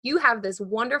you have this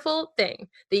wonderful thing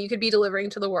that you could be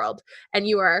delivering to the world and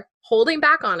you are holding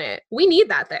back on it. We need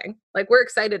that thing. Like, we're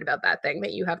excited about that thing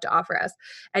that you have to offer us.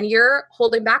 And you're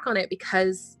holding back on it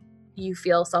because you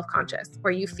feel self-conscious,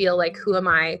 or you feel like, who am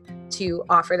I to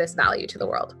offer this value to the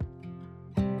world?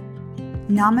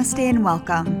 Namaste and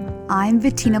welcome. I'm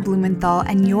Bettina Blumenthal,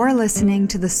 and you're listening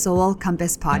to the Soul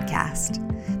Compass Podcast,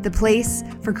 the place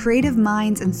for creative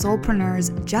minds and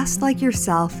soulpreneurs just like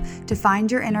yourself to find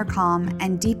your inner calm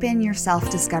and deepen your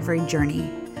self-discovery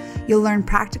journey. You'll learn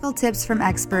practical tips from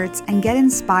experts and get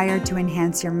inspired to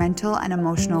enhance your mental and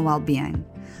emotional well-being.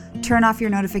 Turn off your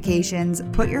notifications,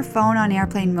 put your phone on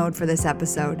airplane mode for this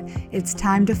episode. It's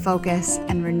time to focus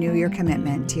and renew your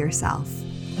commitment to yourself.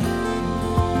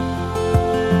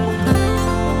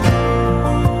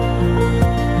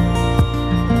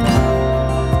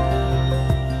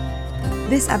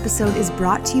 This episode is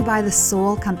brought to you by the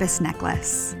Soul Compass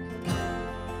necklace.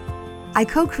 I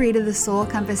co-created the Soul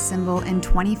Compass symbol in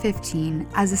 2015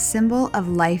 as a symbol of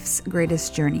life's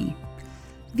greatest journey.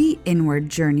 The inward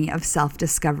journey of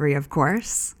self-discovery, of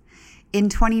course. In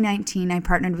 2019, I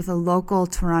partnered with a local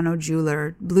Toronto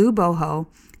jeweler, Blue Boho,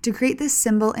 to create this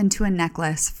symbol into a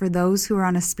necklace for those who are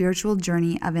on a spiritual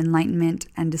journey of enlightenment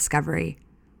and discovery.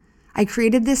 I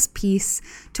created this piece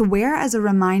to wear as a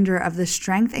reminder of the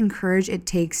strength and courage it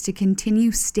takes to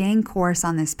continue staying course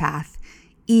on this path,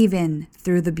 even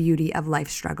through the beauty of life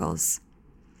struggles.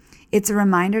 It's a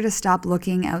reminder to stop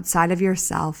looking outside of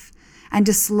yourself and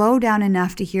to slow down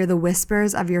enough to hear the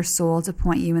whispers of your soul to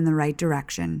point you in the right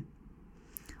direction.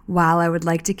 While I would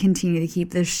like to continue to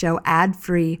keep this show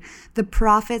ad-free, the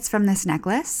profits from this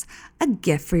necklace, a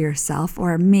gift for yourself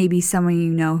or maybe someone you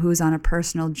know who's on a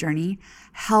personal journey,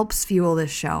 helps fuel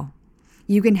this show.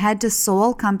 You can head to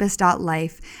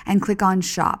soulcompass.life and click on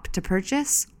shop to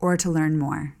purchase or to learn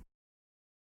more.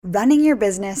 Running your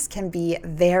business can be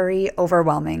very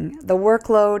overwhelming. The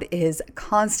workload is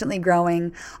constantly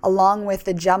growing, along with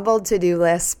the jumbled to-do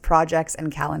lists, projects,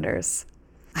 and calendars.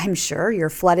 I'm sure you're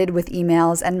flooded with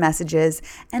emails and messages,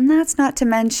 and that's not to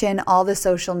mention all the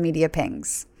social media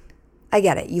pings. I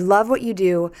get it, you love what you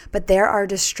do, but there are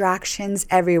distractions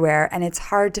everywhere, and it's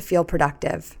hard to feel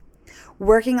productive.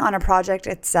 Working on a project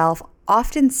itself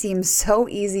often seems so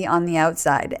easy on the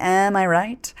outside, am I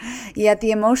right? Yet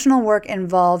the emotional work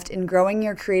involved in growing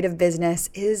your creative business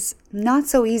is not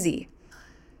so easy.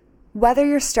 Whether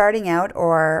you're starting out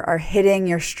or are hitting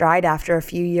your stride after a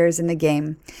few years in the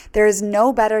game, there is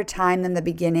no better time than the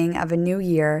beginning of a new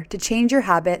year to change your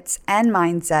habits and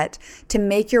mindset to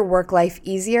make your work life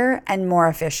easier and more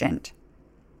efficient.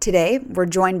 Today, we're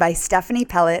joined by Stephanie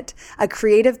Pellet, a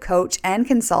creative coach and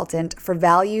consultant for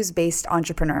values-based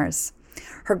entrepreneurs.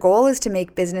 Her goal is to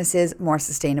make businesses more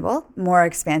sustainable, more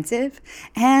expansive,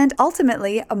 and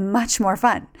ultimately much more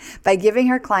fun by giving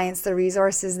her clients the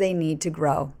resources they need to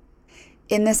grow.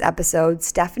 In this episode,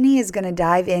 Stephanie is going to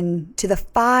dive into the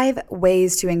 5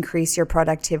 ways to increase your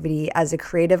productivity as a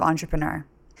creative entrepreneur.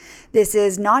 This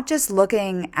is not just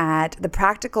looking at the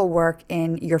practical work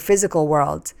in your physical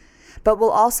world, but we'll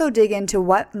also dig into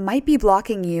what might be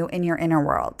blocking you in your inner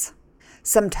world.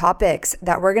 Some topics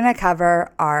that we're going to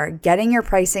cover are getting your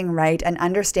pricing right and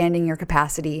understanding your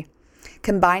capacity,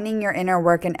 combining your inner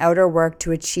work and outer work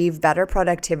to achieve better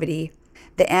productivity,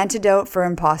 the antidote for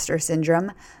imposter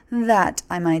syndrome, that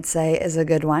I might say is a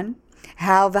good one,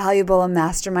 how valuable a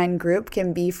mastermind group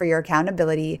can be for your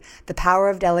accountability, the power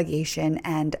of delegation,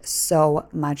 and so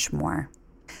much more.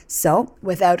 So,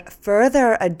 without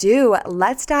further ado,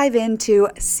 let's dive into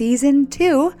Season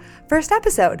 2, first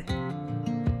episode.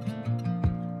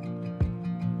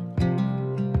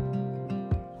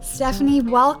 Stephanie,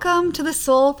 welcome to the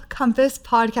Soul Compass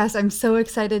Podcast. I'm so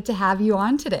excited to have you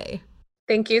on today.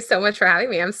 Thank you so much for having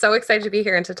me. I'm so excited to be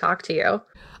here and to talk to you.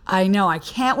 I know. I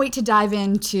can't wait to dive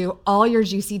into all your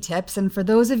juicy tips. And for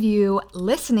those of you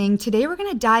listening, today we're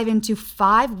going to dive into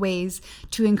 5 ways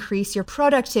to increase your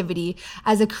productivity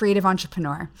as a creative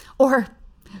entrepreneur, or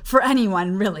for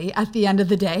anyone really at the end of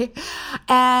the day.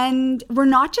 And we're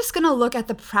not just going to look at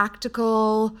the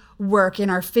practical work in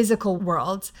our physical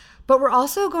world, but we're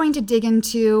also going to dig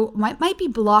into what might be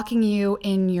blocking you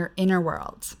in your inner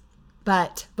world.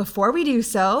 But before we do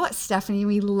so, Stephanie,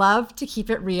 we love to keep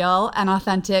it real and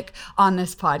authentic on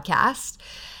this podcast.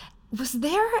 Was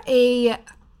there a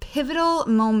pivotal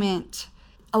moment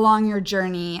along your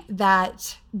journey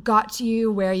that got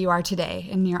you where you are today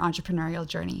in your entrepreneurial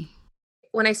journey?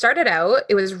 when I started out,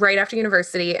 it was right after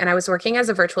university, and I was working as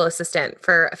a virtual assistant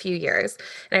for a few years.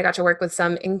 And I got to work with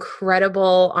some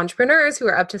incredible entrepreneurs who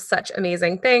are up to such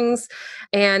amazing things.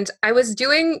 And I was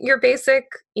doing your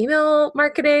basic email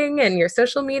marketing and your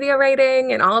social media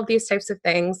writing and all of these types of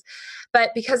things.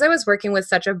 But because I was working with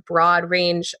such a broad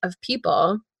range of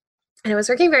people, and I was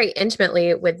working very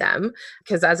intimately with them,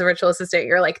 because as a virtual assistant,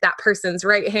 you're like that person's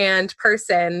right hand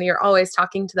person. You're always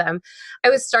talking to them. I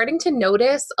was starting to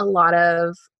notice a lot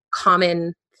of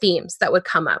common themes that would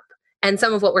come up, and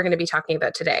some of what we're going to be talking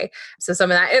about today. So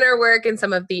some of that inner work and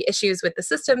some of the issues with the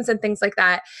systems and things like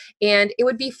that. And it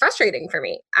would be frustrating for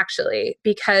me, actually,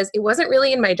 because it wasn't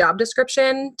really in my job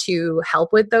description to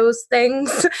help with those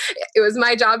things. It was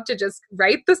my job to just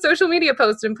write the social media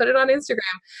post and put it on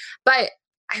Instagram. But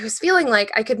I was feeling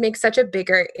like I could make such a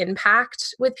bigger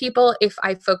impact with people if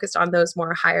I focused on those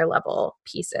more higher level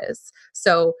pieces.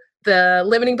 So the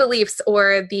limiting beliefs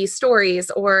or the stories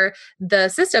or the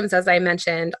systems, as I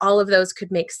mentioned, all of those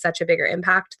could make such a bigger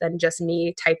impact than just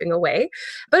me typing away.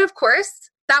 But of course,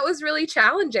 that was really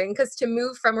challenging, because to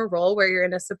move from a role where you're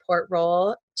in a support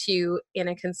role to in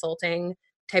a consulting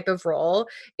type of role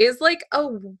is like a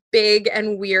big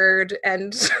and weird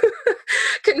and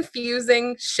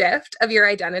confusing shift of your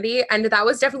identity. And that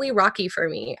was definitely rocky for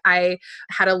me. I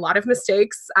had a lot of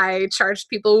mistakes. I charged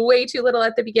people way too little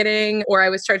at the beginning, or I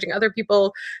was charging other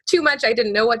people too much. I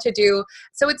didn't know what to do.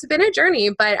 So it's been a journey,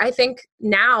 but I think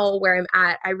now where I'm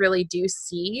at, I really do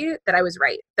see that I was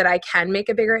right, that I can make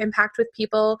a bigger impact with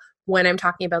people when I'm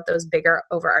talking about those bigger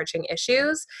overarching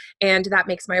issues. And that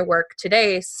makes my work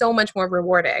today so much more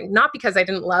rewarding. Not because I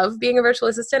didn't love being a virtual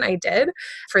assistant, I did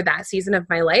for that season of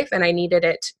my life, and I needed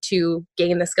it to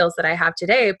gain the skills that I have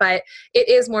today. But it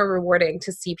is more rewarding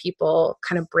to see people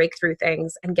kind of break through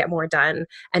things and get more done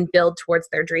and build towards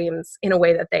their dreams in a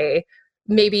way that they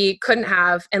maybe couldn't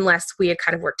have unless we had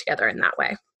kind of worked together in that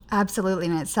way. Absolutely.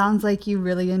 And it sounds like you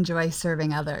really enjoy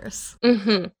serving others.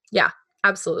 Mm-hmm. Yeah,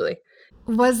 absolutely.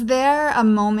 Was there a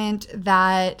moment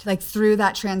that, like, through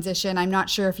that transition, I'm not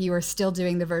sure if you were still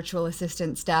doing the virtual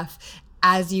assistant stuff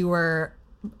as you were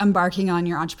embarking on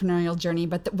your entrepreneurial journey,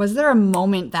 but was there a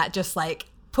moment that just like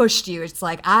pushed you? It's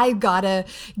like, I gotta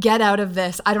get out of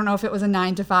this. I don't know if it was a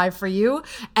 9-to-5 for you,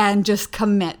 and just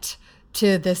commit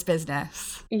to this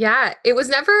business. Yeah, it was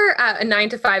never a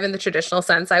 9-to-5 in the traditional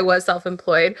sense. I was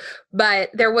self-employed, but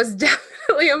there was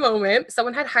definitely a moment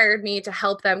someone had hired me to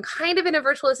help them kind of in a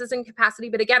virtual assistant capacity.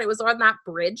 But again, it was on that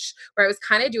bridge where I was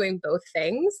kind of doing both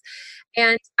things.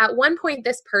 And at one point,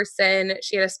 this person,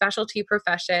 she had a specialty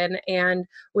profession and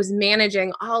was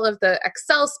managing all of the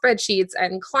Excel spreadsheets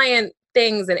and client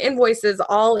things and invoices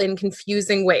all in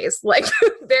confusing ways, like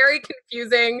very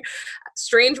confusing,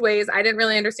 strange ways. I didn't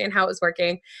really understand how it was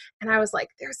working. And I was like,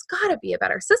 there's got to be a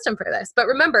better system for this. But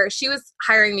remember, she was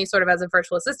hiring me sort of as a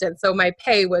virtual assistant. So my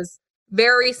pay was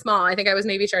very small. I think I was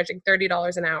maybe charging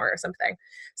 $30 an hour or something.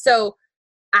 So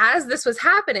as this was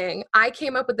happening, I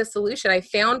came up with the solution. I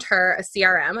found her a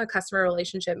CRM, a customer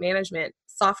relationship management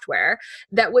software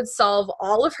that would solve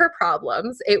all of her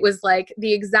problems. It was like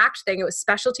the exact thing. It was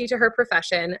specialty to her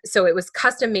profession. So it was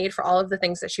custom made for all of the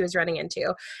things that she was running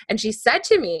into. And she said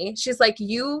to me, she's like,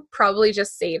 you probably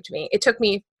just saved me. It took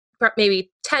me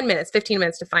maybe 10 minutes, 15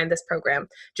 minutes to find this program,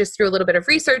 just through a little bit of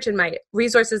research and my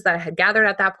resources that I had gathered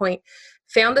at that point,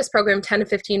 found this program 10 to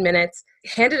 15 minutes,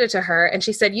 handed it to her. And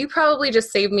she said, you probably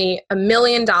just saved me $1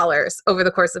 million over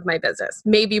the course of my business,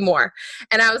 maybe more.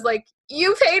 And I was like,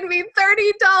 you paid me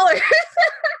 $30.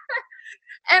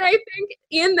 And I think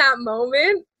in that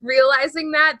moment,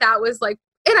 realizing that was like,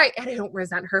 and I don't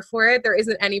resent her for it. There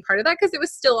isn't any part of that because it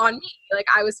was still on me. Like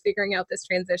I was figuring out this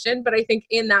transition. But I think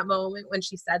in that moment when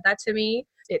she said that to me,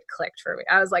 it clicked for me.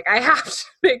 I was like, I have to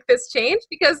make this change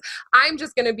because I'm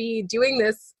just going to be doing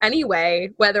this anyway,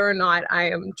 whether or not I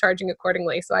am charging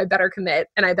accordingly. So I better commit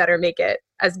and I better make it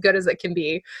as good as it can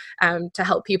be to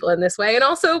help people in this way and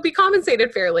also be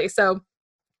compensated fairly. So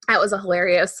that was a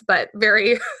hilarious but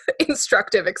very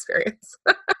instructive experience.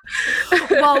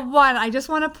 Well, one, I just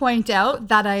want to point out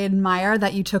that I admire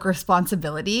that you took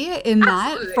responsibility in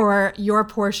that for your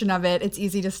portion of it. It's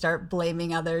easy to start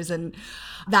blaming others, and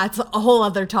that's a whole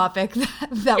other topic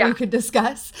that we could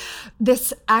discuss.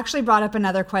 This actually brought up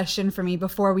another question for me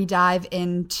before we dive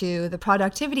into the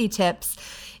productivity tips.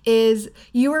 Is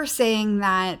you were saying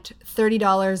that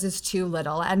 $30 is too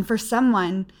little, and for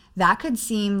someone that could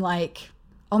seem like,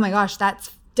 oh my gosh,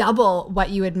 that's double what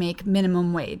you would make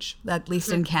minimum wage, at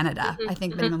least in Canada. I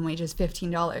think minimum wage is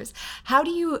 $15. How do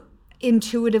you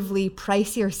intuitively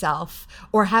price yourself,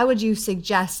 or how would you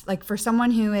suggest, like for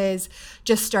someone who is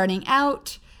just starting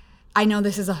out, I know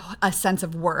this is a sense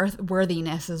of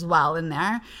worthiness as well in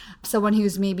there. Someone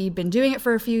who's maybe been doing it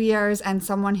for a few years and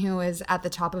someone who is at the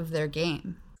top of their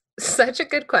game. Such a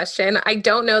good question. I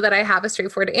don't know that I have a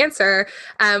straightforward answer.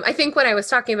 I think when I was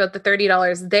talking about the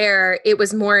 $30 there, it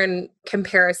was more in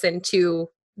comparison to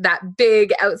that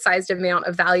big outsized amount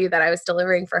of value that I was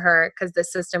delivering for her because the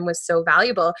system was so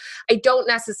valuable. I don't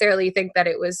necessarily think that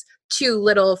it was too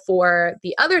little for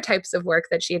the other types of work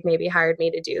that she had maybe hired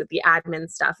me to do, the admin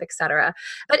stuff, etc.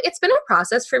 But it's been a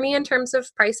process for me in terms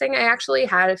of pricing. I actually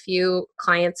had a few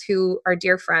clients who are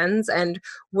dear friends and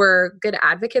were good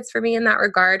advocates for me in that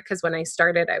regard because when I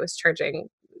started, I was charging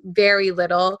very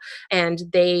little and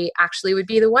they actually would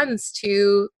be the ones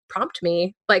to prompt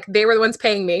me. Like they were the ones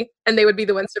paying me and they would be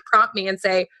the ones to prompt me and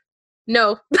say,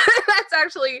 no, that's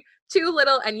actually too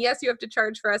little. And yes, you have to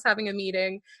charge for us having a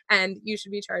meeting and you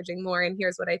should be charging more. And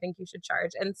here's what I think you should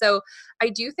charge. And so I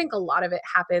do think a lot of it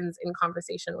happens in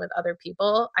conversation with other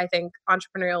people. I think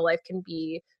entrepreneurial life can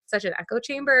be such an echo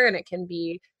chamber and it can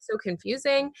be so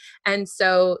confusing. And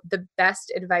so the best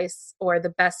advice or the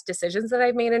best decisions that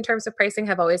I've made in terms of pricing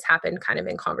have always happened kind of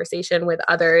in conversation with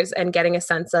others and getting a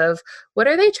sense of what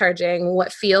are they charging,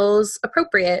 what feels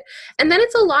appropriate. And then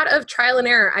it's a lot of trial and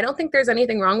error. I don't think there's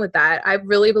anything wrong with that. I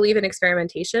really believe in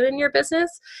experimentation in your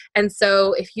business. And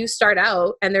so if you start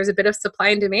out and there's a bit of supply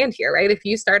and demand here, right? If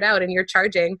you start out and you're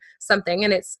charging something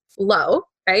and it's low,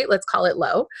 right? Let's call it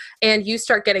low. And you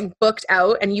start getting booked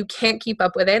out and you can't keep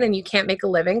up with it and you can't make a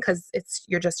living because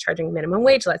you're just charging minimum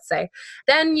wage, let's say.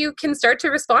 Then you can start to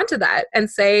respond to that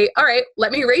and say, all right,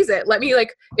 let me raise it. Let me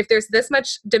if there's this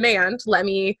much demand, let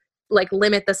me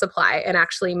limit the supply and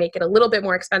actually make it a little bit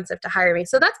more expensive to hire me.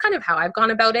 So that's kind of how I've gone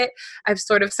about it. I've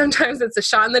sort of sometimes it's a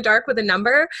shot in the dark with a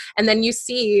number and then you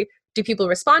see, do people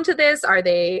respond to this? Are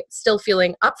they still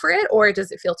feeling up for it or does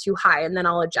it feel too high? And then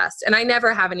I'll adjust. And I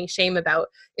never have any shame about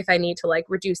if I need to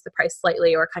reduce the price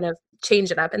slightly or kind of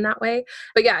change it up in that way.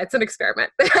 But yeah, it's an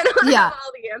experiment. I don't have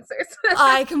all the answers.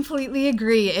 I completely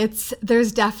agree.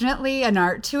 There's definitely an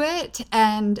art to it.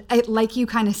 And like you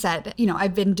kind of said,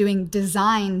 I've been doing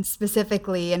design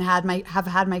specifically and have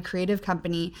had my creative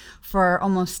company for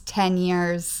almost 10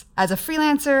 years as a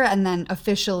freelancer and then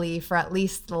officially for at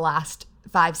least the last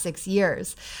 5-6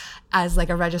 years as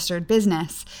a registered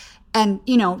business. And,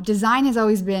 design has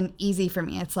always been easy for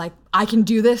me. It's I can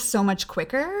do this so much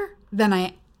quicker than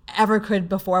I ever could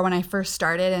before when I first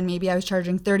started. And maybe I was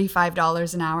charging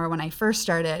 $35 an hour when I first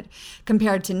started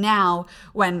compared to now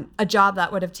when a job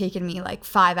that would have taken me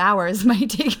 5 hours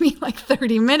might take me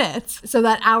 30 minutes. So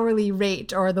that hourly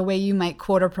rate or the way you might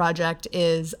quote a project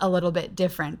is a little bit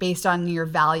different based on your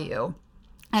value.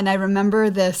 And I remember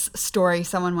this story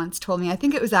someone once told me. I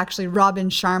think it was actually Robin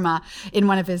Sharma in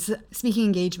one of his speaking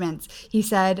engagements. He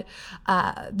said,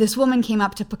 this woman came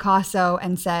up to Picasso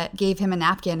and gave him a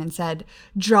napkin and said,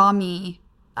 draw me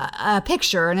a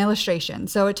picture, an illustration.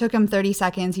 So it took him 30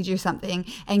 seconds. He drew something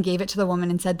and gave it to the woman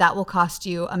and said, that will cost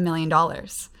you $1 million.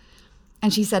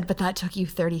 And she said, but that took you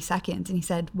 30 seconds. And he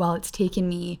said, well, it's taken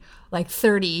me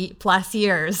 30 plus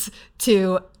years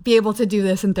to be able to do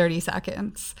this in 30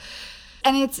 seconds.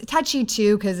 And it's touchy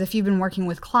too, because if you've been working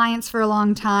with clients for a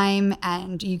long time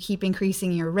and you keep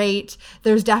increasing your rate,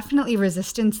 there's definitely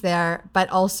resistance there. But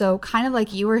also, kind of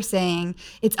like you were saying,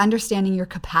 it's understanding your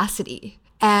capacity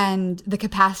and the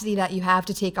capacity that you have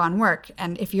to take on work.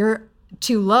 And if you're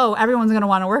too low, everyone's going to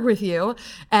want to work with you.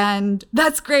 And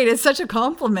that's great. It's such a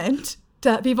compliment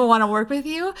that people want to work with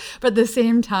you. But at the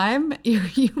same time,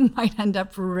 you might end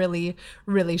up really,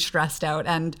 really stressed out.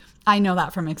 And I know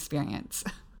that from experience.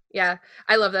 Yeah,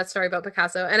 I love that story about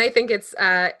Picasso. And I think it's,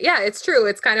 it's true.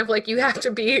 It's kind of you have to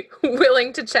be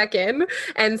willing to check in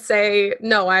and say,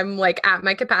 no, I'm at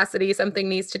my capacity. Something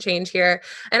needs to change here.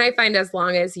 And I find as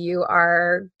long as you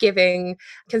are giving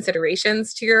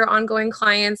considerations to your ongoing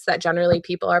clients, that generally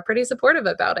people are pretty supportive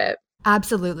about it.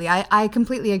 Absolutely. I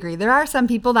completely agree. There are some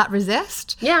people that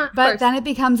resist. Yeah. But then it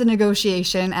becomes a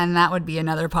negotiation, and that would be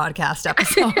another podcast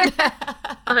episode.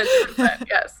 100%,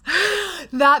 yes.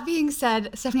 That being said,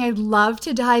 Stephanie, I'd love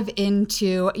to dive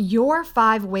into your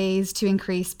 5 ways to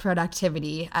increase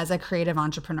productivity as a creative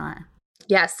entrepreneur.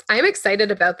 Yes, I'm excited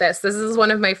about this. This is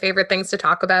one of my favorite things to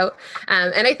talk about.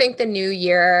 And I think the new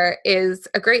year is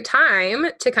a great time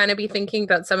to kind of be thinking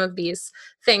about some of these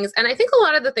things. And I think a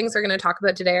lot of the things we're going to talk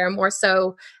about today are more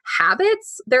so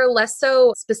habits. They're less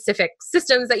so specific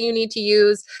systems that you need to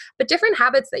use, but different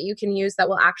habits that you can use that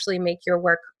will actually make your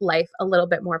work life a little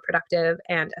bit more productive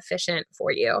and efficient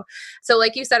for you. So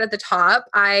like you said at the top,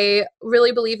 I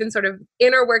really believe in sort of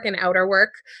inner work and outer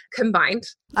work combined.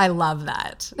 I love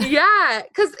that. Yeah.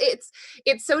 because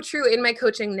it's so true. In my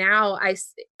coaching now,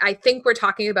 I think we're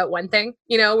talking about one thing,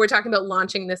 we're talking about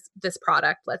launching this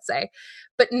product, let's say,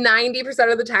 but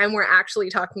 90% of the time we're actually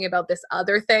talking about this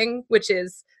other thing, which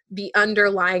is the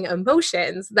underlying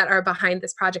emotions that are behind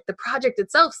this project. The project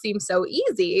itself seems so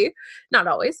easy, not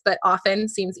always, but often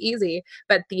seems easy,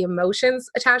 but the emotions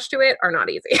attached to it are not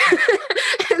easy.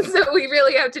 And so we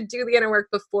really have to do the inner work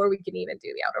before we can even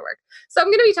do the outer work. So I'm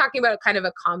going to be talking about kind of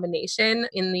a combination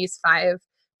in these 5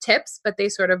 tips, but they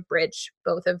sort of bridge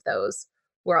both of those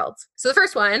worlds. So the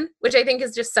first one, which I think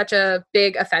is just such a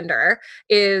big offender,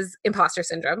 is imposter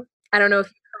syndrome. I don't know if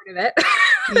you've heard of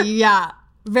it. Yeah.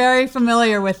 Very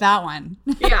familiar with that one.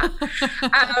 Yeah.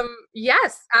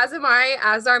 Yes, as am I,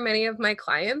 as are many of my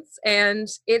clients. And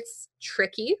it's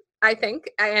tricky, I think.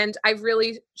 And I've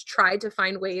really tried to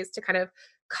find ways to kind of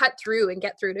cut through and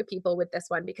get through to people with this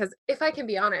one, because if I can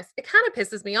be honest, it kind of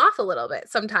pisses me off a little bit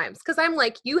sometimes, because I'm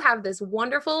like, you have this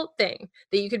wonderful thing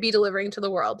that you could be delivering to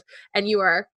the world and you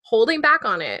are holding back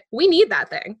on it. We need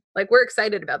that thing. Like, we're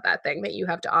excited about that thing that you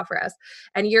have to offer us.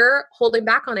 And you're holding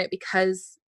back on it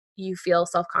because you feel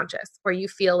self-conscious, or you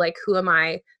feel like, who am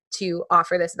I to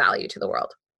offer this value to the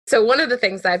world? So one of the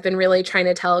things that I've been really trying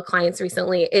to tell clients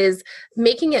recently is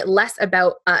making it less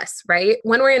about us, right?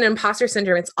 When we're in imposter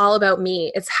syndrome, it's all about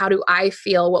me. It's how do I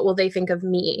feel? What will they think of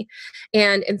me?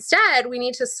 And instead, we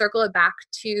need to circle it back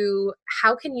to,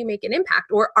 how can you make an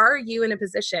impact? Or are you in a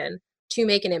position to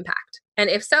make an impact? And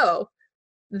if so,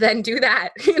 then do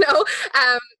that,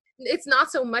 It's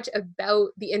not so much about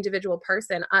the individual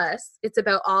person, us. It's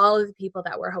about all of the people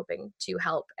that we're hoping to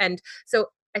help. And so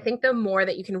I think the more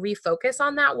that you can refocus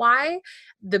on that why,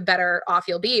 the better off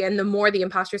you'll be. And the more the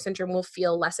imposter syndrome will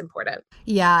feel less important.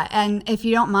 Yeah. And if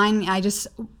you don't mind,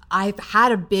 I've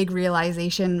had a big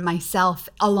realization myself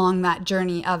along that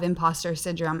journey of imposter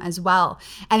syndrome as well.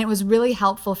 And it was really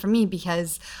helpful for me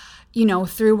because,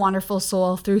 through Wonderful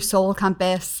Soul, through Soul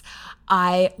Compass,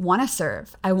 I want to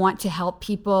serve. I want to help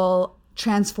people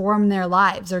transform their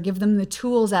lives, or give them the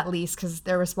tools at least, because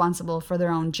they're responsible for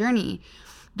their own journey.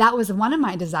 That was one of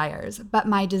my desires. But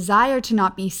my desire to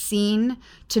not be seen,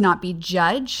 to not be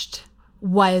judged,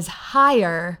 was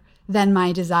higher than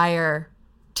my desire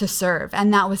to serve.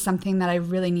 And that was something that I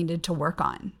really needed to work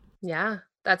on. Yeah.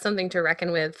 That's something to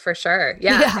reckon with for sure.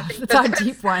 Yeah. It's a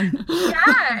deep one.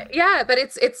 Yeah. But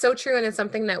it's so true. And it's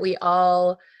something that we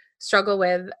all struggle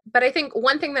with. But I think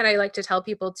one thing that I like to tell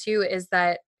people too is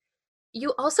that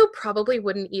you also probably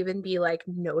wouldn't even be like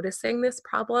noticing this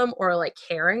problem, or like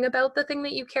caring about the thing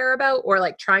that you care about, or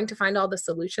like trying to find all the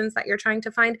solutions that you're trying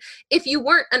to find, if you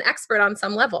weren't an expert on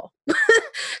some level.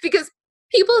 Because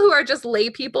people who are just lay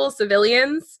people,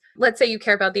 civilians, let's say you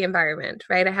care about the environment,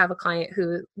 right? I have a client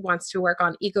who wants to work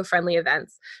on eco-friendly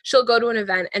events. She'll go to an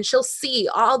event and she'll see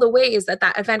all the ways that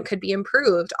that event could be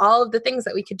improved, all of the things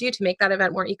that we could do to make that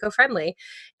event more eco-friendly.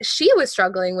 She was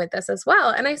struggling with this as well.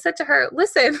 And I said to her,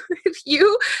 listen, if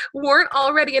you weren't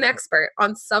already an expert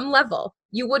on some level,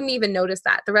 you wouldn't even notice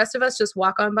that. The rest of us just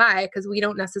walk on by because we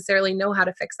don't necessarily know how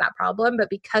to fix that problem. But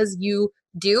because you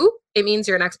do, it means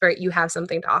you're an expert. You have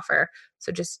something to offer.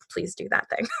 So just please do that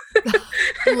thing.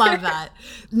 Love that.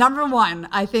 Number 1,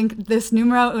 I think this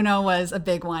numero uno was a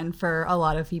big one for a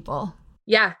lot of people.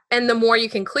 Yeah. And the more you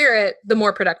can clear it, the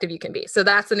more productive you can be. So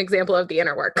that's an example of the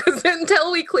inner work. Because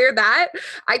until we clear that,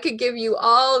 I could give you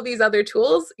all of these other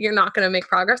tools. You're not going to make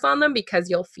progress on them because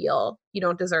you'll feel you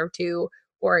don't deserve to,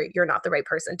 or you're not the right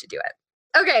person to do it.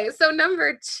 Okay, so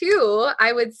number 2,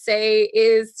 I would say,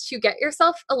 is to get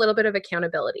yourself a little bit of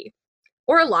accountability,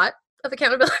 or a lot of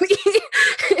accountability.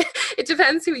 It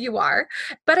depends who you are.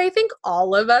 But I think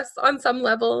all of us on some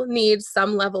level need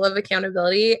some level of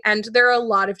accountability. And there are a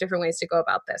lot of different ways to go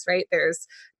about this, right? There's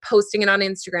posting it on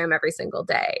Instagram every single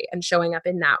day and showing up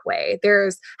in that way.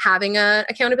 There's having an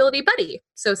accountability buddy.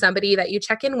 So somebody that you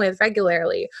check in with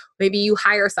regularly. Maybe you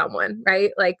hire someone,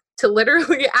 right? Like to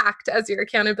literally act as your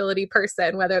accountability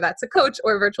person, whether that's a coach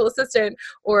or a virtual assistant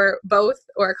or both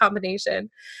or a combination.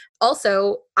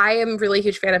 Also, I am really a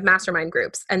huge fan of mastermind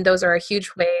groups, and those are a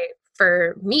huge way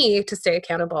for me to stay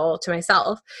accountable to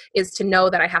myself, is to know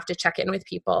that I have to check in with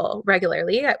people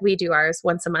regularly. We do ours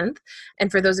once a month. And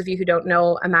for those of you who don't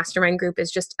know, a mastermind group is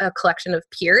just a collection of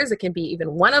peers. It can be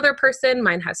even one other person.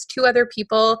 Mine has 2 other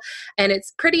people, and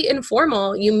it's pretty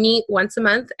informal. You meet once a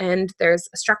month and there's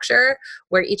a structure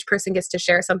where each person gets to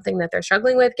share something that they're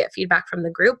struggling with, get feedback from the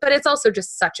group. But it's also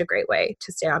just such a great way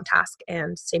to stay on task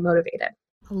and stay motivated.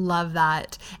 Love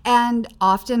that. And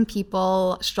often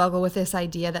people struggle with this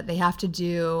idea that they have to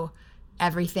do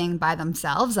everything by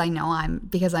themselves. I know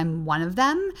because I'm one of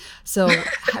them. So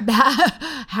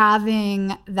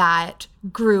having that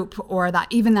group or that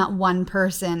even that one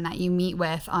person that you meet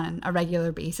with on a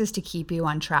regular basis to keep you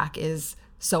on track is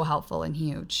so helpful and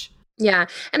huge. Yeah.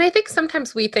 And I think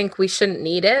sometimes we think we shouldn't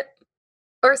need it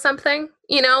or something,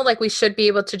 like we should be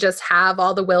able to just have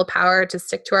all the willpower to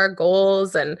stick to our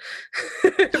goals and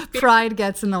pride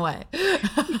gets in the way.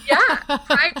 Yeah,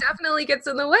 pride definitely gets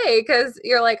in the way because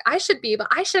you're like, I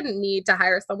shouldn't need to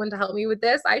hire someone to help me with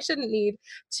this. I shouldn't need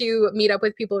to meet up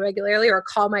with people regularly or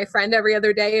call my friend every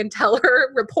other day and tell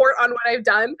her, report on what I've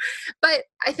done. But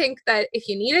I think that if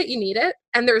you need it, you need it.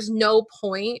 And there's no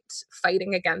point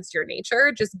fighting against your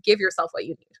nature. Just give yourself what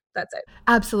you need. That's it.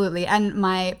 Absolutely. And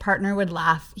my partner would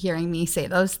laugh hearing me say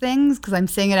those things because I'm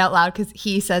saying it out loud because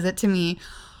he says it to me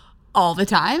all the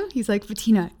time. He's like,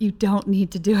 Bettina, you don't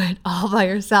need to do it all by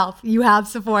yourself. You have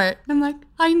support. I'm like,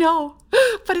 I know,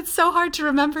 but it's so hard to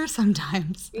remember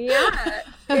sometimes. Yeah,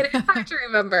 it is hard to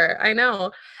remember. I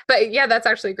know. But yeah, that's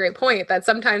actually a great point that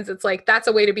sometimes it's like, that's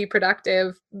a way to be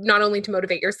productive, not only to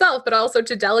motivate yourself, but also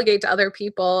to delegate to other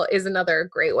people is another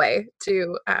great way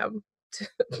to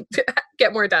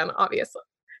get more done, obviously.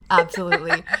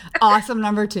 Absolutely. Awesome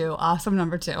number two.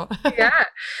 Yeah.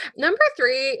 Number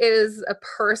 3 is a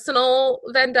personal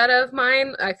vendetta of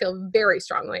mine. I feel very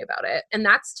strongly about it. And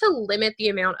that's to limit the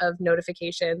amount of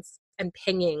notifications and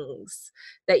pingings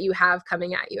that you have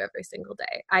coming at you every single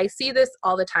day. I see this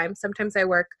all the time. Sometimes I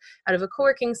work out of a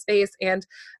co-working space and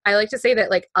I like to say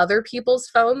that like other people's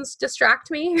phones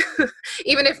distract me.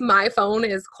 Even if my phone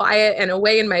is quiet and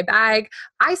away in my bag,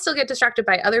 I still get distracted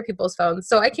by other people's phones.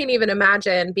 So I can't even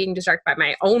imagine being distracted by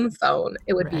my own phone.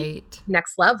 It would be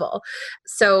next level.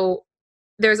 So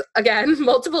there's, again,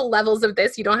 multiple levels of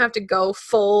this. You don't have to go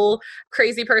full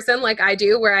crazy person like I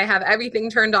do, where I have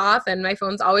everything turned off and my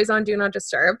phone's always on Do Not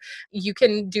Disturb. You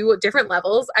can do different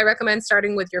levels. I recommend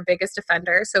starting with your biggest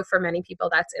offender. So for many people,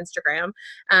 that's Instagram,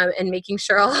 and making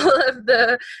sure all of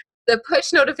the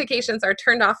push notifications are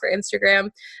turned off for Instagram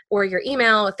or your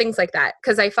email, things like that.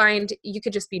 Because I find you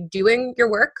could just be doing your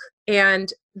work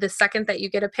and the second that you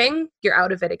get a ping, you're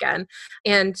out of it again.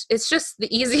 And it's just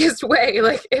the easiest way.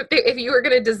 Like if you were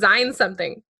going to design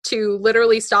something to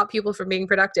literally stop people from being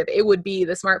productive, it would be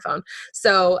the smartphone.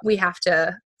 So we have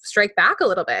to strike back a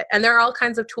little bit. And there are all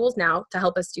kinds of tools now to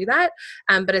help us do that.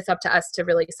 But it's up to us to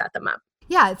really set them up.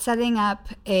 Yeah, it's setting up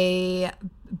a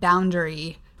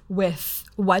boundary with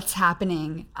what's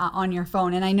happening on your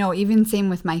phone. And I know even same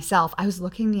with myself. I was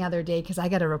looking the other day because I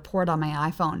got a report on my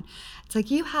iPhone. It's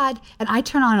like and I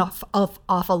turn on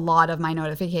off a lot of my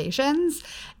notifications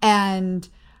and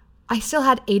I still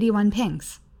had 81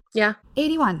 pings. Yeah.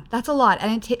 81. That's a lot.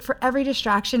 And for every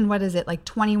distraction, what is it, like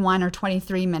 21 or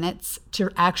 23 minutes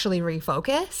to actually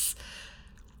refocus?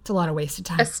 It's a lot of wasted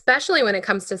time. Especially when it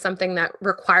comes to something that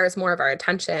requires more of our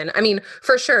attention. I mean,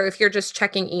 for sure, if you're just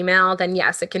checking email, then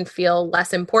yes, it can feel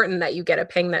less important that you get a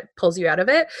ping that pulls you out of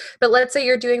it. But let's say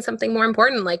you're doing something more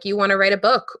important, like you want to write a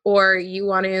book or you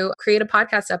want to create a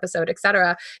podcast episode,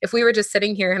 etc. If we were just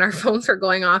sitting here and our phones were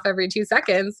going off every 2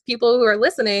 seconds, people who are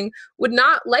listening would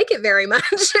not like it very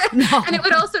much. No. And it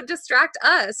would also distract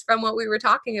us from what we were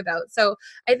talking about. So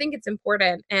I think it's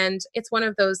important. And it's one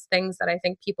of those things that I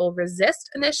think people resist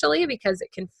initially because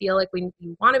it can feel like we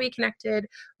want to be connected.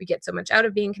 We get so much out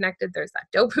of being connected. There's that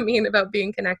dopamine about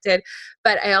being connected.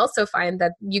 But I also find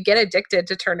that you get addicted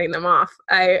to turning them off.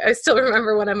 I still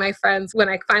remember one of my friends, when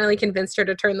I finally convinced her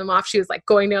to turn them off, she was like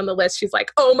going down the list. She's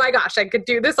like, oh my gosh, I could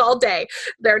do this all day.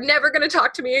 They're never going to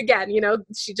talk to me again.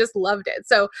 She just loved it.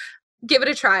 So give it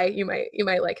a try. You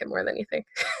might like it more than you think.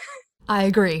 I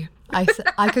agree. I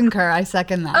concur. I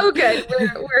second that. Oh, good.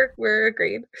 We're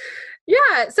agreed.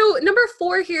 Yeah. So number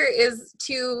 4 here is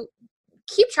to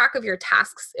keep track of your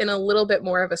tasks in a little bit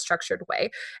more of a structured way.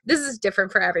 This is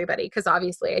different for everybody because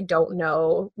obviously I don't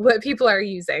know what people are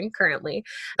using currently.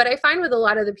 But I find with a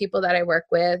lot of the people that I work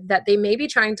with that they may be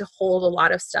trying to hold a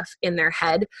lot of stuff in their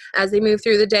head as they move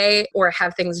through the day or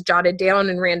have things jotted down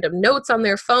in random notes on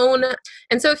their phone.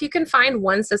 And so if you can find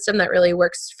one system that really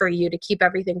works for you to keep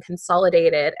everything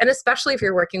consolidated, and especially if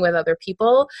you're working with other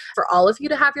people, for all of you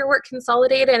to have your work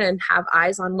consolidated and have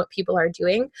eyes on what people are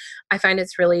doing, I find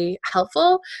it's really helpful.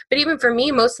 But even for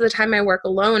me, most of the time I work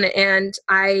alone and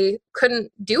I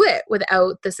couldn't do it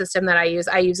without the system that I use.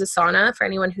 I use Asana for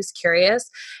anyone who's curious,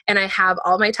 and I have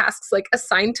all my tasks like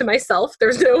assigned to myself.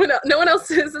 There's no one else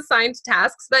is assigned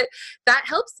tasks, but that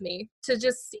helps me to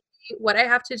just see what I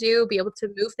have to do, be able to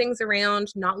move things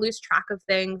around, not lose track of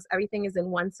things. Everything is in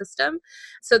one system.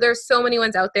 So there's so many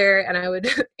ones out there, and I would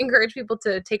encourage people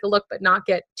to take a look, but not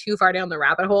get too far down the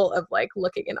rabbit hole of like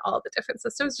looking in all the different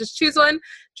systems. Just choose one,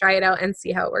 try it out, and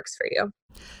see how it works for you.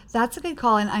 That's a good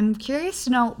call. And I'm curious to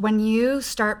know, when you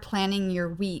start planning your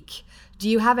week, do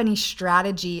you have any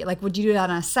strategy? Like, would you do that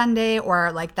on a Sunday,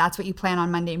 or like that's what you plan on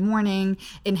Monday morning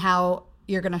in how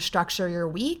you're going to structure your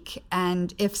week?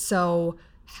 And if so,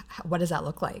 what does that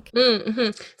look like? Mm-hmm.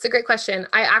 It's a great question.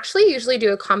 I actually usually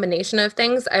do a combination of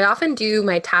things. I often do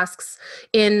my tasks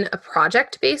in a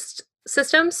project-based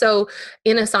system. So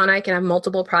in Asana, I can have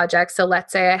multiple projects. So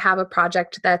let's say I have a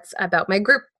project that's about my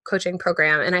group coaching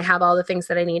program, and I have all the things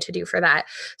that I need to do for that.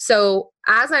 So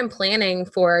as I'm planning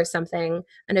for something,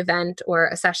 an event or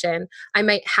a session, I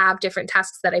might have different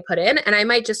tasks that I put in, and I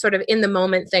might just sort of in the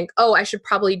moment think, oh, I should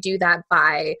probably do that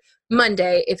by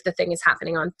Monday if the thing is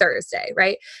happening on Thursday,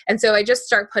 right? And so I just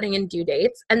start putting in due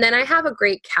dates, and then I have a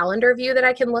great calendar view that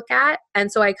I can look at. And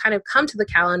so I kind of come to the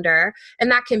calendar, and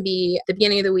that can be the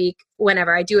beginning of the week,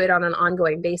 whenever I do it on an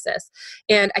ongoing basis.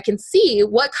 And I can see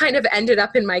what kind of ended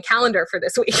up in my calendar for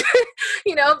this week,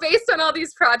 based on all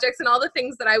these projects and all the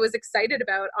things that I was excited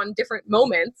about on different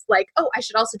moments, like, oh, I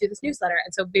should also do this newsletter.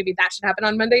 And so maybe that should happen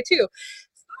on Monday too.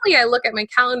 Suddenly I look at my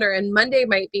calendar, and Monday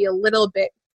might be a little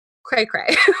bit cray cray.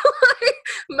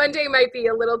 Monday might be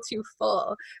a little too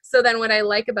full. So then what I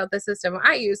like about the system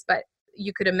I use, but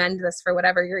you could amend this for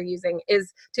whatever you're using,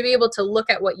 is to be able to look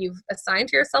at what you've assigned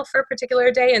to yourself for a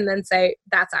particular day and then say,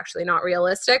 that's actually not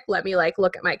realistic. Let me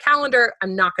look at my calendar.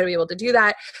 I'm not going to be able to do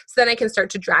that. So then I can start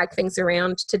to drag things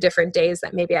around to different days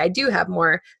that maybe I do have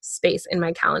more space in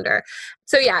my calendar.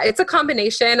 So yeah, it's a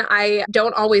combination. I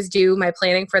don't always do my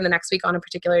planning for the next week on a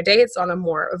particular day. It's on a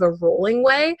more of a rolling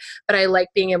way, but I like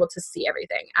being able to see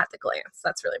everything at the glance.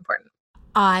 That's really important.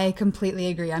 I completely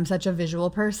agree. I'm such a visual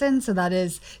person. So that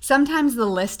is, sometimes the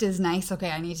list is nice. Okay,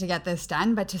 I need to get this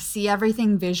done. But to see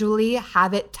everything visually,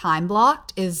 have it time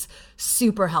blocked is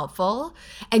super helpful.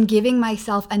 And giving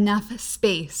myself enough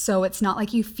space so it's not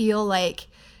like you feel like,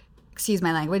 excuse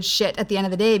my language, shit at the end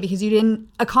of the day because you didn't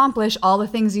accomplish all the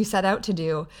things you set out to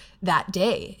do that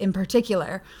day in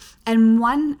particular. And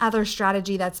one other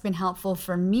strategy that's been helpful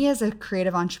for me as a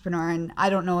creative entrepreneur, and I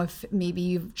don't know if maybe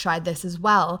you've tried this as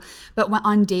well, but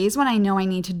on days when I know I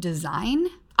need to design,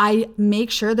 I make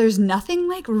sure there's nothing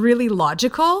really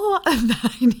logical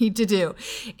that I need to do,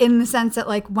 in the sense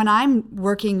that when I'm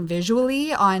working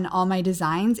visually on all my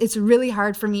designs, it's really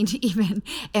hard for me to even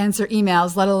answer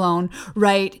emails, let alone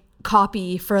write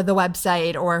copy for the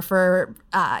website or for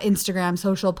Instagram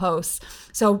social posts.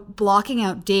 So blocking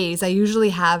out days, I usually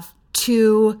have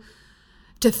 2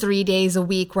 to 3 days a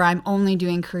week where I'm only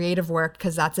doing creative work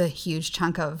because that's a huge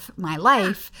chunk of my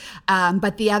life.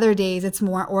 But the other days it's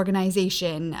more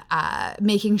organization,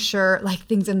 making sure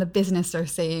things in the business are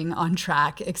staying on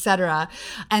track, etc.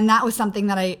 And that was something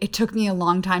that it took me a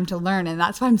long time to learn. And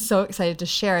that's why I'm so excited to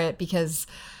share it, because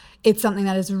it's something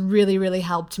that has really, really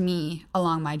helped me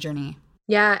along my journey.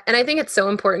 Yeah. And I think it's so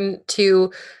important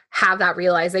to have that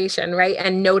realization, right?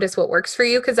 And notice what works for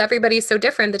you, because everybody's so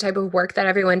different. The type of work that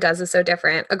everyone does is so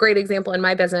different. A great example in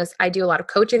my business, I do a lot of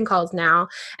coaching calls now.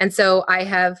 And so I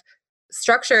have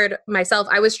structured myself.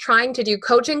 I was trying to do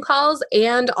coaching calls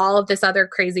and all of this other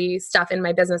crazy stuff in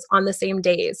my business on the same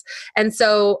days. And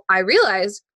so I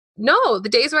realized, no, the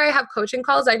days where I have coaching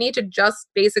calls, I need to just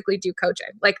basically do coaching.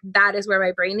 That is where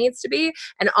my brain needs to be.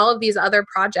 And all of these other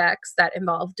projects that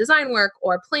involve design work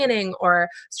or planning or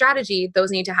strategy, those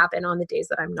need to happen on the days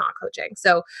that I'm not coaching.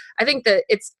 So I think that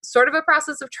it's sort of a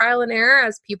process of trial and error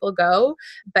as people go.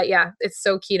 But yeah, it's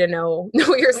so key to know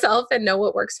yourself and know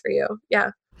what works for you.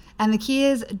 Yeah. And the key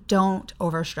is, don't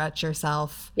overstretch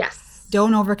yourself. Yes.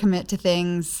 Don't overcommit to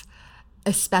things,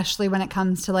 especially when it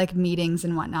comes to meetings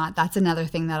and whatnot. That's another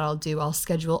thing that I'll do. I'll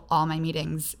schedule all my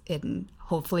meetings in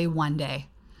hopefully one day.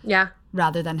 Yeah.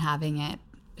 Rather than having it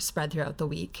spread throughout the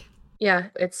week. Yeah,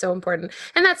 it's so important.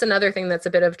 And that's another thing that's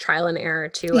a bit of trial and error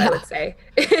too, yeah. I would say.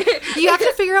 You have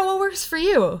to figure out what works for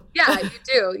you. Yeah, you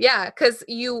do. Yeah, because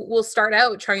you will start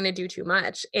out trying to do too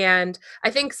much. And I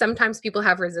think sometimes people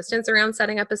have resistance around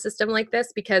setting up a system like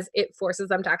this because it forces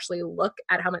them to actually look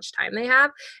at how much time they have.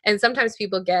 And sometimes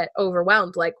people get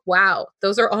overwhelmed, wow,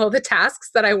 those are all the tasks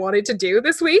that I wanted to do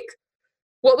this week.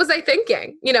 What was I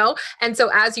thinking? And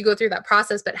so as you go through that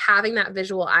process, but having that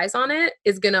visual eyes on it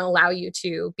is going to allow you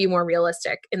to be more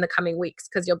realistic in the coming weeks,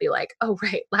 because you'll be like, oh,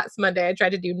 right, last Monday I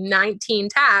tried to do 19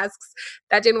 tasks.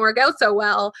 That didn't work out so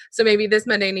well. So maybe this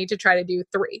Monday I need to try to do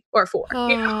 3 or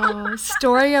 4.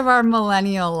 Story of our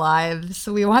millennial lives.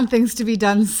 We want things to be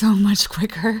done so much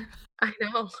quicker. I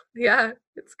know. Yeah,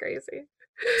 it's crazy.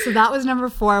 So that was number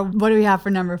 4. What do we have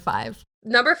for number 5?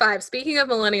 Number 5, speaking of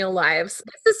millennial lives,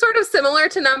 this is sort of similar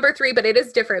to number 3, but it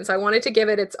is different. So I wanted to give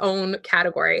it its own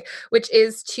category, which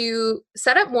is to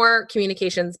set up more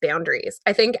communications boundaries.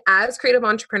 I think as creative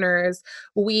entrepreneurs,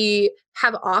 we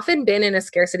have often been in a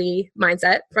scarcity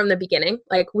mindset from the beginning.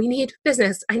 Like, we need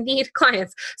business, I need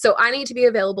clients. So I need to be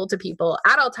available to people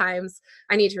at all times.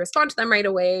 I need to respond to them right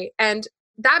away. And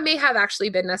that may have actually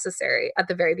been necessary at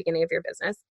the very beginning of your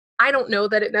business. I don't know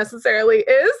that it necessarily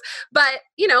is, but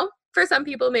for some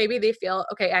people, maybe they feel,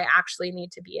 okay, I actually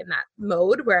need to be in that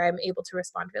mode where I'm able to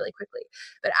respond really quickly.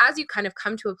 But as you kind of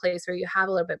come to a place where you have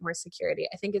a little bit more security,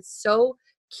 I think it's so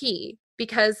key,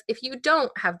 because if you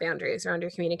don't have boundaries around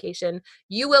your communication,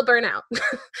 you will burn out.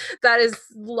 That is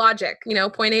logic,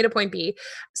 point A to point B.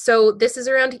 So this is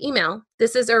around email.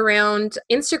 This is around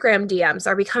Instagram DMs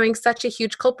are becoming such a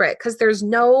huge culprit because there's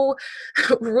no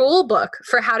rule book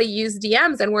for how to use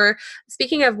DMs. And we're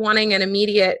speaking of wanting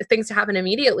things to happen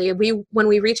immediately. When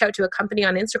we reach out to a company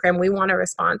on Instagram, we want a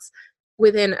response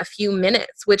within a few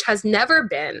minutes, which has never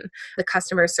been the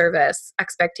customer service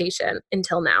expectation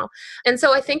until now. And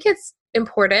so I think it's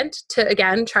important to,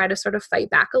 again, try to sort of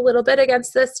fight back a little bit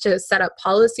against this, to set up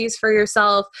policies for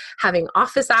yourself, having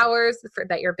office hours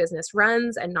that your business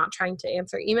runs, and not trying to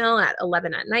answer email at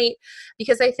 11 at night.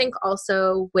 Because I think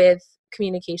also with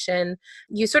communication,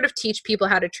 you sort of teach people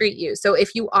how to treat you. So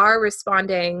if you are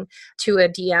responding to a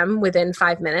DM within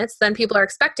 5 minutes, then people are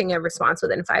expecting a response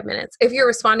within 5 minutes. If you're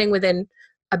responding within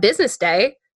a business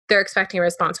day, they're expecting a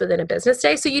response within a business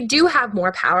day. So you do have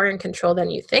more power and control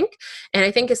than you think. And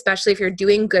I think especially if you're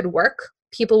doing good work,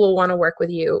 people will want to work with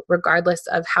you regardless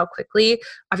of how quickly.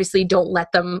 Obviously, don't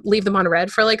leave them on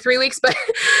red for like 3 weeks, but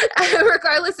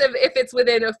regardless of if it's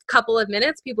within a couple of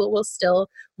minutes, people will still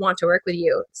want to work with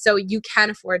you. So you can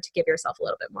afford to give yourself a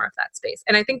little bit more of that space.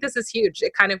 And I think this is huge.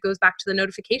 It kind of goes back to the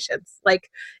notifications. Like,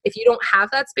 if you don't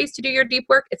have that space to do your deep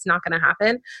work, it's not going to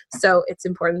happen. So it's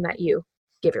important that you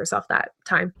give yourself that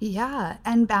time. Yeah.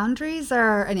 And boundaries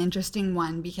are an interesting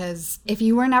one, because if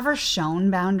you were never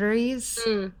shown boundaries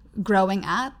growing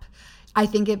up, I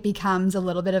think it becomes a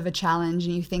little bit of a challenge,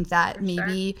 and you think that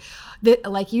maybe,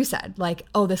 like you said, like,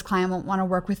 oh, this client won't want to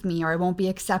work with me, or I won't be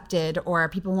accepted, or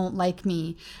people won't like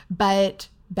me. But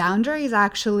boundaries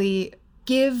actually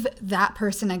give that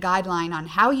person a guideline on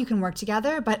how you can work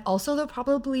together, but also they'll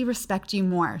probably respect you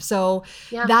more. So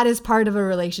that is part of a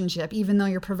relationship. Even though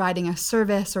you're providing a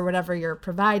service or whatever you're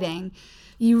providing,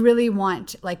 you really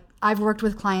want, like, I've worked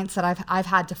with clients that I've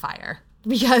had to fire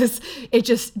because it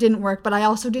just didn't work, but I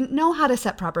also didn't know how to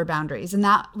set proper boundaries, and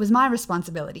that was my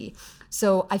responsibility.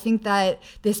 So I think that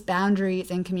this boundaries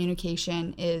and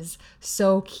communication is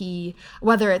so key,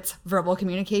 whether it's verbal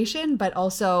communication, but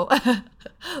also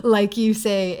like you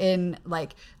say in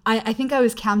like, I think I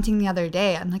was counting the other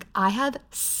day. I'm like, I have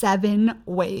 7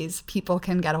 ways people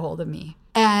can get a hold of me.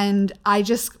 And I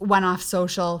just went off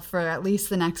social for at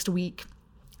least the next week.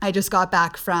 I just got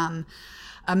back from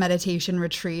a meditation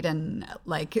retreat, and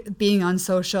like being on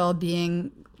social,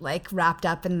 being like wrapped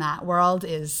up in that world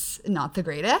is not the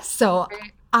greatest. So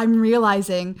I'm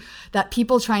realizing that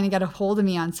people trying to get a hold of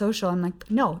me on social, I'm like,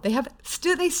 no, they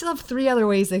still have 3 other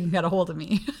ways they can get a hold of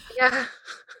me. Yeah.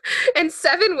 And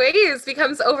 7 ways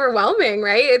becomes overwhelming,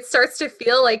 right? It starts to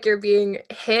feel like you're being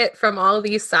hit from all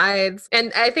these sides.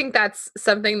 And I think that's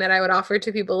something that I would offer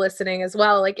to people listening as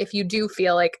well. Like, if you do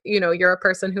feel like, you're a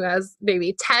person who has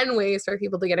maybe 10 ways for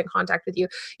people to get in contact with you,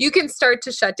 you can start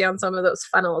to shut down some of those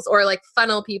funnels, or like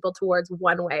funnel people towards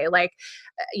one way. Like,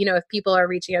 if people are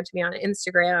reaching out to me on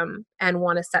Instagram and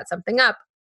want to set something up,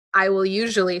 I will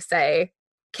usually say,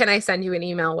 can I send you an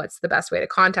email? What's the best way to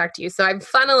contact you? So I'm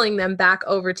funneling them back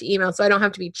over to email, so I don't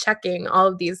have to be checking all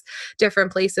of these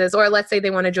different places. Or let's say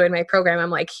they want to join my program. I'm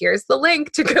like, here's the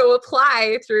link to go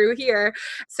apply through here,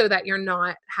 so that you're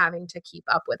not having to keep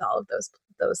up with all of those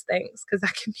things, because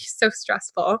that can be so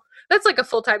stressful. That's like a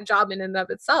full-time job in and of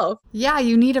itself. Yeah,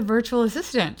 you need a virtual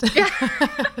assistant. Yeah.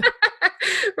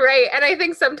 Right. And I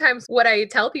think sometimes what I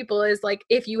tell people is, like,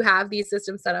 if you have these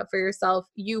systems set up for yourself,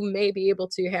 you may be able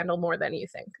to handle more than you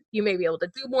think. You may be able to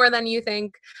do more than you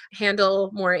think, handle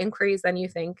more inquiries than you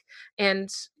think. And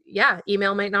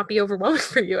email might not be overwhelming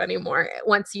for you anymore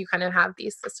once you kind of have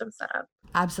these systems set up.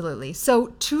 Absolutely. So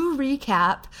to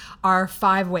recap our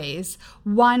 5 ways,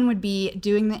 1 would be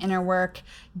doing the inner work,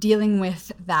 dealing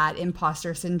with that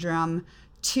imposter syndrome.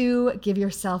 2, give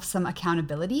yourself some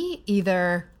accountability,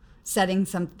 either setting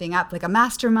something up like a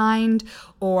mastermind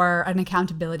or an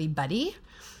accountability buddy.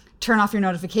 Turn off your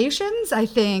notifications. I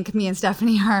think me and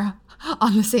Stephanie are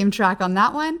on the same track on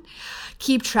that one.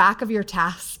 keep track of your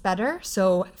tasks better.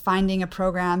 So finding a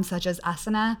program such as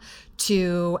Asana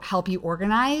to help you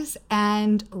organize.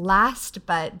 And last,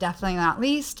 but definitely not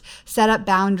least, set up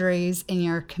boundaries in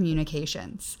your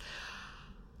communications.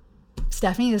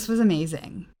 Stephanie, this was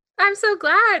amazing. I'm so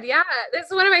glad. Yeah, this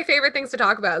is one of my favorite things to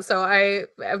talk about. So I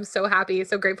am so happy,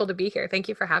 so grateful to be here. Thank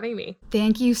you for having me.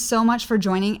 Thank you so much for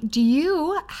joining. Do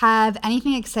you have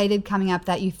anything excited coming up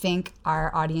that you think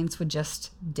our audience would just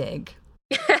dig?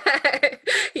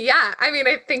 Yeah, I mean,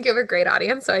 I think you have a great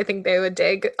audience, so I think they would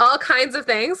dig all kinds of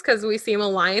things because we seem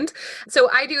aligned. So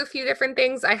I do a few different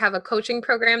things. I have a coaching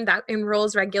program that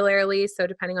enrolls regularly. So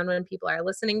depending on when people are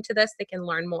listening to this, they can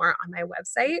learn more on my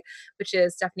website, which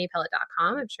is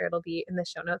stephaniepellett.com. I'm sure it'll be in the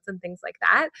show notes and things like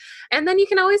that. And then you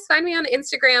can always find me on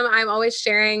Instagram. I'm always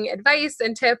sharing advice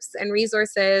and tips and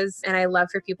resources. And I love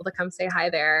for people to come say hi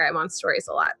there. I'm on stories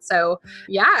a lot. So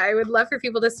yeah, I would love for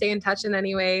people to stay in touch in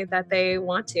any way that they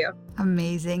want to.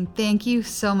 Amazing. Thank you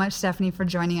so much, Stephanie, for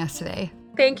joining us today.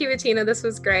 Thank you, Bettina. This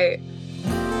was great.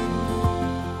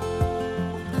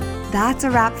 That's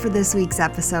a wrap for this week's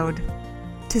episode.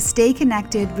 To stay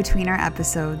connected between our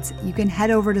episodes, you can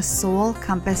head over to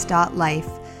soulcompass.life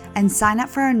and sign up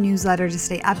for our newsletter to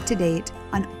stay up to date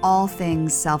on all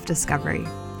things self-discovery.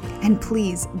 And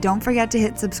please don't forget to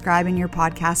hit subscribe in your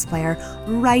podcast player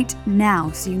right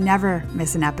now so you never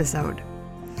miss an episode.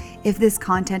 If this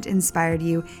content inspired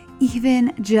you,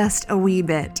 even just a wee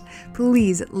bit,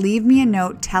 please leave me a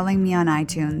note telling me on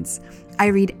iTunes. I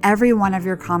read every one of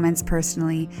your comments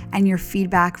personally, and your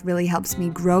feedback really helps me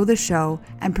grow the show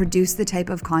and produce the type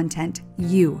of content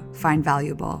you find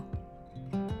valuable.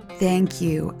 Thank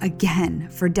you again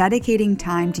for dedicating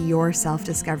time to your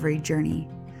self-discovery journey.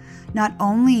 Not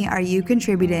only are you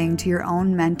contributing to your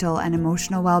own mental and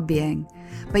emotional well-being,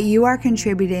 but you are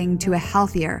contributing to a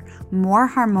healthier, more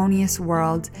harmonious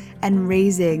world and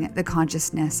raising the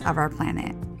consciousness of our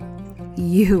planet.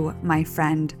 You, my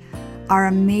friend, are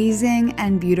amazing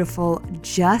and beautiful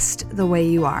just the way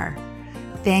you are.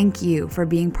 Thank you for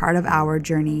being part of our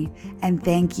journey, and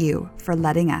thank you for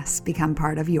letting us become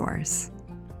part of yours.